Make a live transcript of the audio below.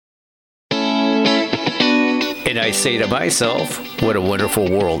And I say to myself, what a wonderful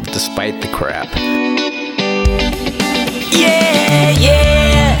world despite the crap. Yeah,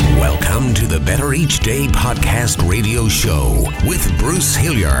 yeah. Welcome to the Better Each Day podcast radio show with Bruce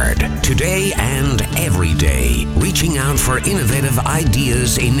Hilliard. Today and every day, reaching out for innovative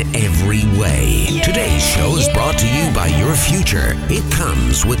ideas in every way. Today's show is brought to you by Your Future. It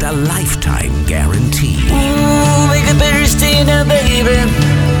comes with a lifetime guarantee. Ooh, make it better stay now, baby.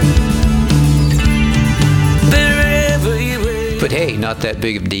 But hey, not that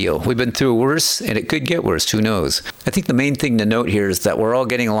big of a deal. We've been through worse, and it could get worse. Who knows? I think the main thing to note here is that we're all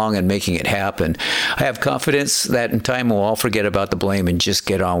getting along and making it happen. I have confidence that in time we'll all forget about the blame and just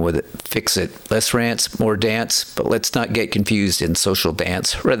get on with it. Fix it. Less rants, more dance, but let's not get confused in social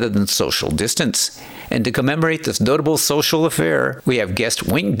dance rather than social distance. And to commemorate this notable social affair, we have guest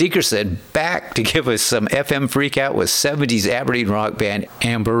Wink Dickerson back to give us some FM freakout with 70s Aberdeen rock band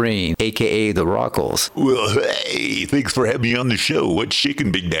Amberine, a.k.a. the Rockles. Well, hey, thanks for having me on the show. What's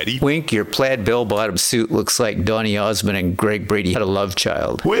shaking, Big Daddy? Wink, your plaid bell-bottom suit looks like Donny Osmond and Greg Brady had a love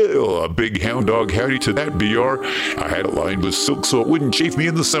child. Well, a big hound dog howdy to that, BR. I had it lined with silk so it wouldn't chafe me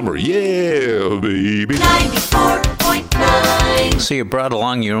in the summer. Yeah, baby. 94.9. So you brought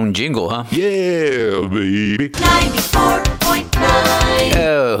along your own jingle, huh? Yeah, baby. 94.9.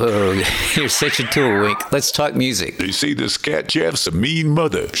 Oh, you're such a tool, Wink. Let's talk music. They say the scat Shaft's a mean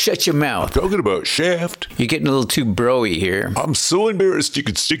mother. Shut your mouth. Talking about Shaft? You're getting a little too bro-y here. I'm so embarrassed you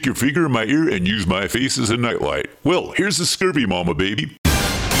could stick your finger in my ear and use my face as a nightlight. Well, here's the scurvy mama, baby.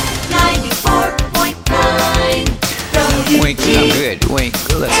 94.9. Wink, I'm good. Wink,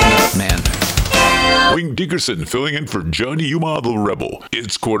 that's enough, man. Wink Dickerson filling in for Johnny Yuma the Rebel.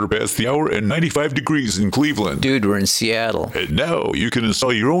 It's 1:15 and 95 degrees in Cleveland. Dude, we're in Seattle. And now you can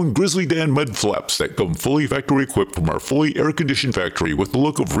install your own Grizzly Dan mud flaps that come fully factory equipped from our fully air-conditioned factory with the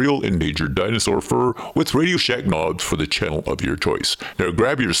look of real endangered dinosaur fur with Radio Shack knobs for the channel of your choice. Now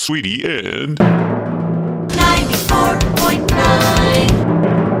grab your sweetie and...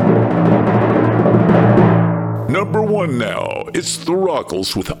 94.9. Number one now, it's the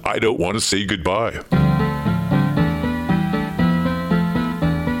Rockles with I Don't Want to Say Goodbye.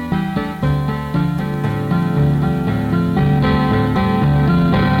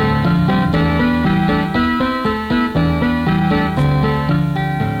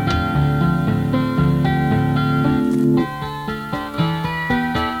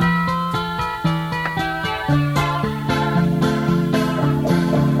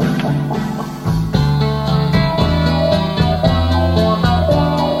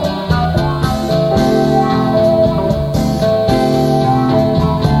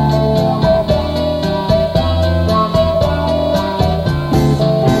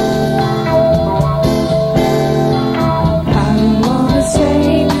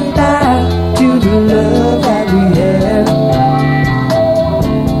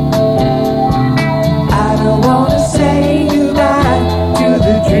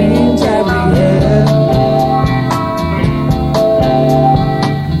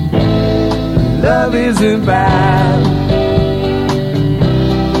 Isn't bad,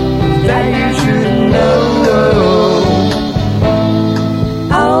 that you should know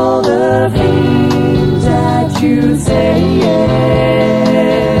all the things that you say.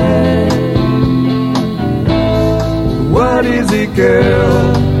 What is it,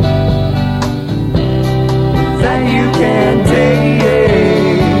 girl, that you can't take?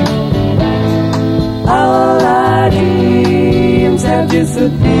 All our dreams have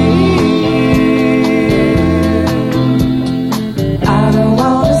disappeared.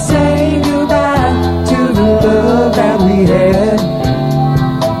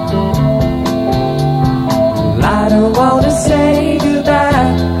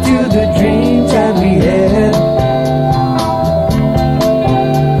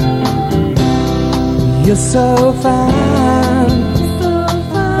 You're so fine,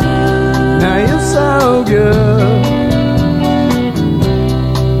 now you're so good.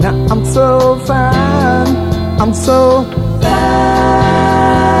 Now I'm so fine, I'm so fine,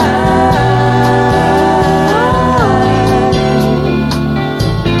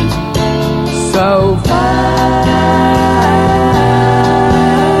 so fine.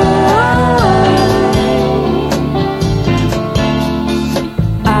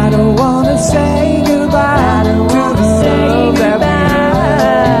 I don't wanna say goodbye to the love that we had.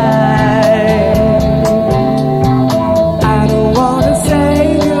 I don't wanna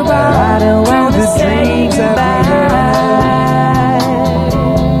say goodbye to all the dreams that we had.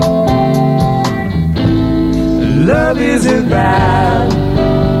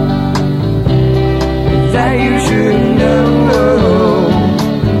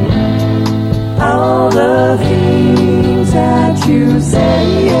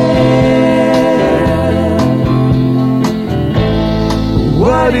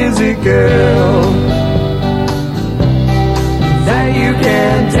 girl that you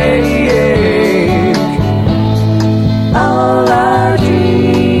can take. All our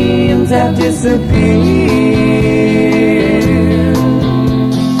dreams have disappeared.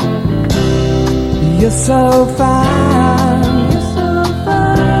 You're so fine,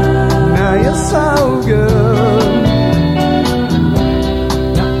 now you're so good.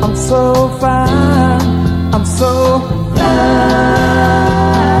 Now I'm so fine, I'm so fine.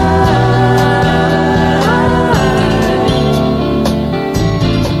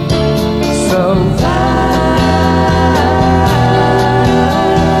 So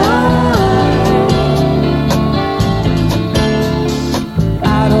I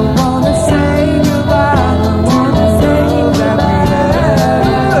don't wanna say goodbye, I wanna say that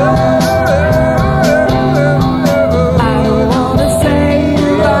we I don't wanna say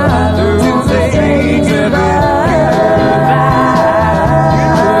goodbye to the things that we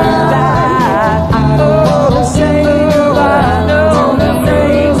I don't wanna say goodbye to the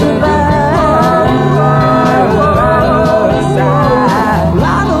things that I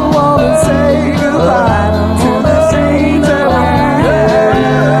don't wanna say goodbye to the things that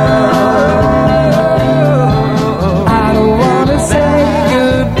I don't wanna say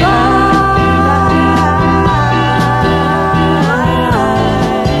goodbye.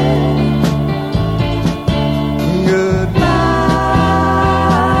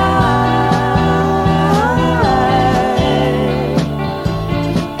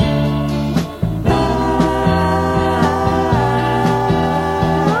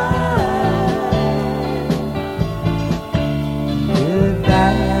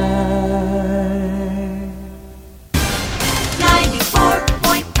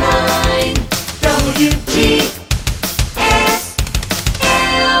 94.9 WGSL.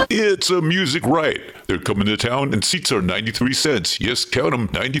 It's a music riot. They're coming to town and seats are 93 cents. Yes, count them,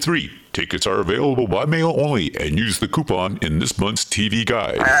 93. Tickets are available by mail only and use the coupon in this month's TV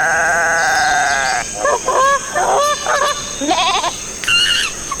guide.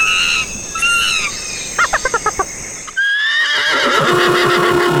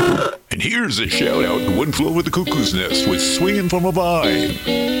 And here's a shout out to One Flew Over the Cuckoo's Nest with Swinging from a Vine.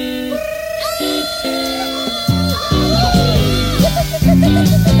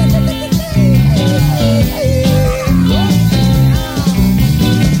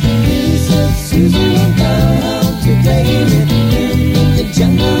 Susie won't come home to play with him in the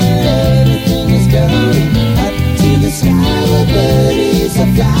jungle where everything is going up to the sky where birdies are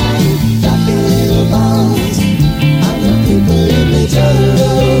flying, dropping little bombs on the people in the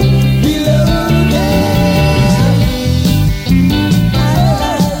jungle below them.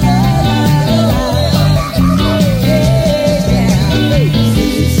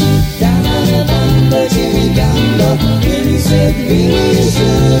 Susie down on the bumper, Jimmy Gumbo, when he said, "Baby, you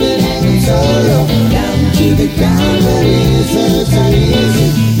shouldn't hang solo down to the ground where it isn't so easy,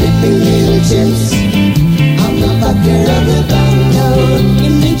 flipping little chips on the bucket of the bongo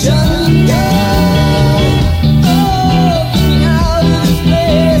in the jungle." Oh, get me out of this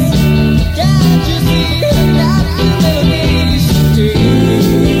place. Can't you see that the melodies take me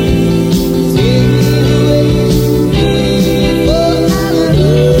away, for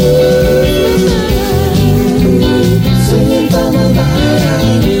hallelujah. Swinging from a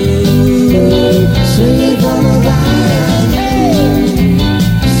vine, swinging from a vine,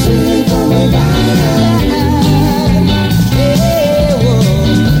 swinging from a vine, yeah, whoa.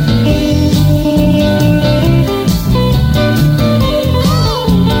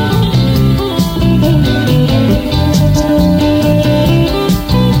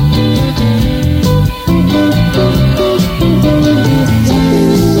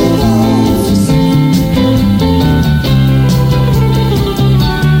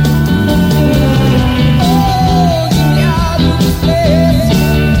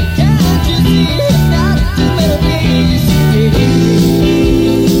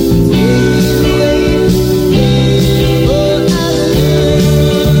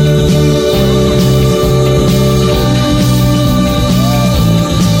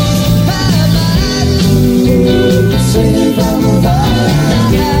 Swinging from a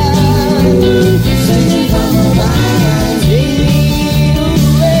vine, swinging from a vine, take me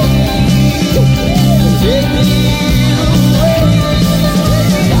away, take me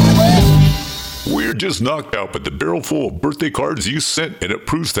away. We're just knocked out by the barrel full of birthday cards you sent, and it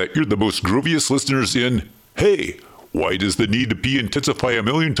proves that you're the most grooviest listeners in. Hey, why does the need to pee intensify a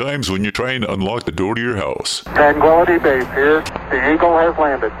million times when you're trying to unlock the door to your house? Tranquility Base here. The Eagle has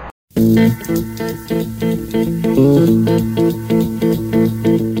landed.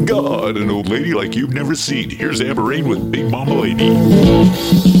 God, an old lady like you've never seen. Here's Amber Rain with Big Mama Lady.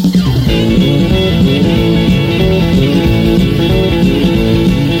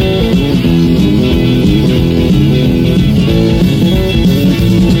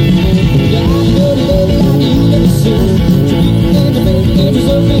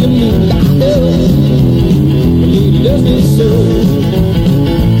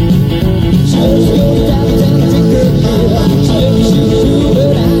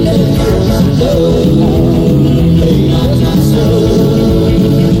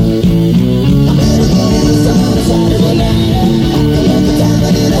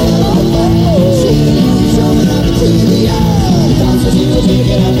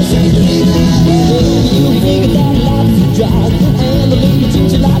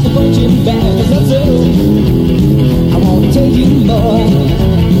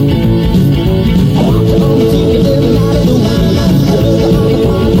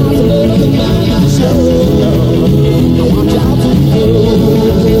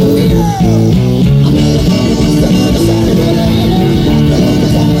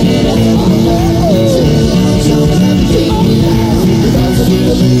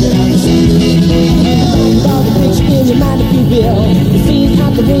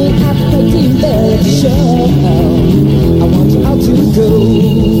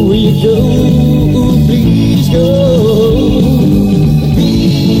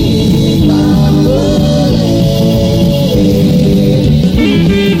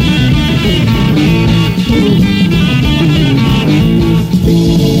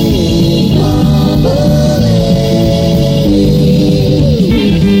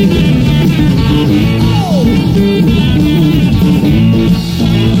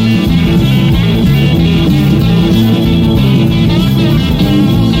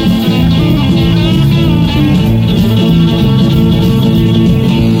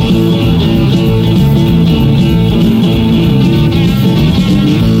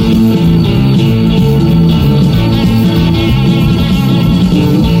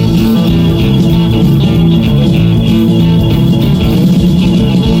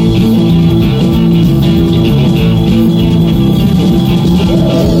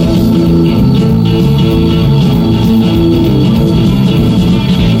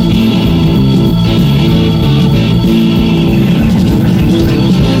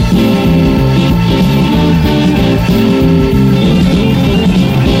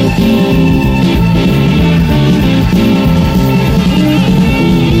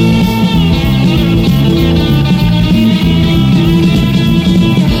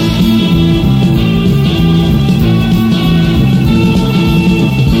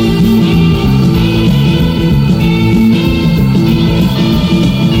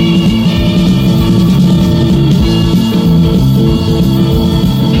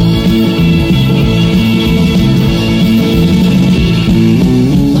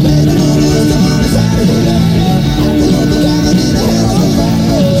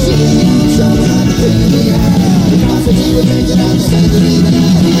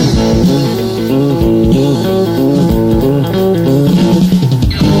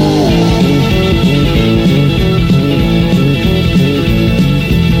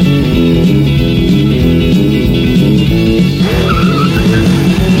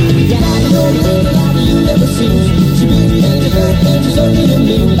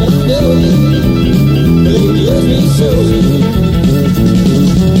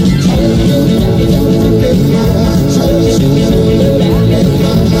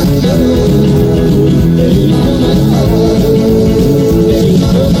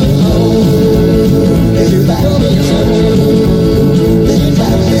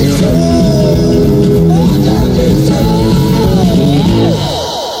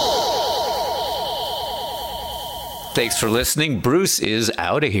 Thanks for listening. Bruce is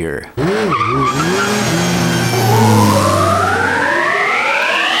out of here.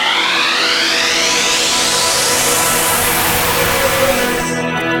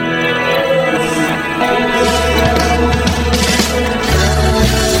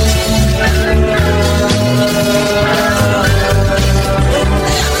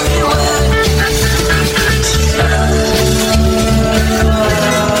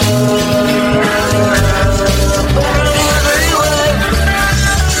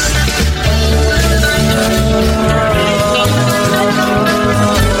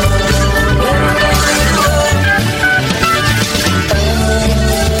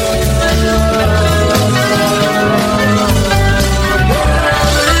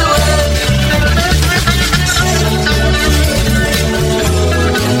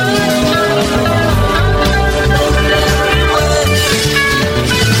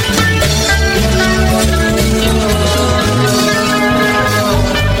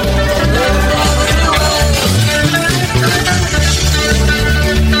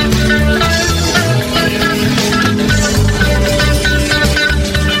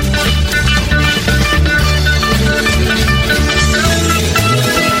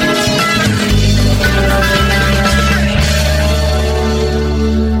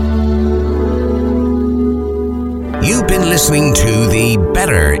 listening to the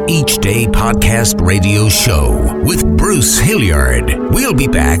Better Each Day podcast radio show with Bruce Hilliard. We'll be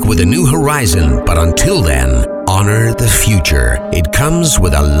back with a new horizon, but until then, honor the future. It comes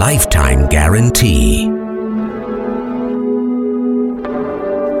with a lifetime guarantee.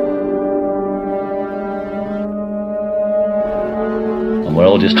 And we're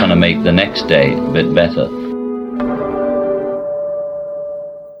all just trying to make the next day a bit better.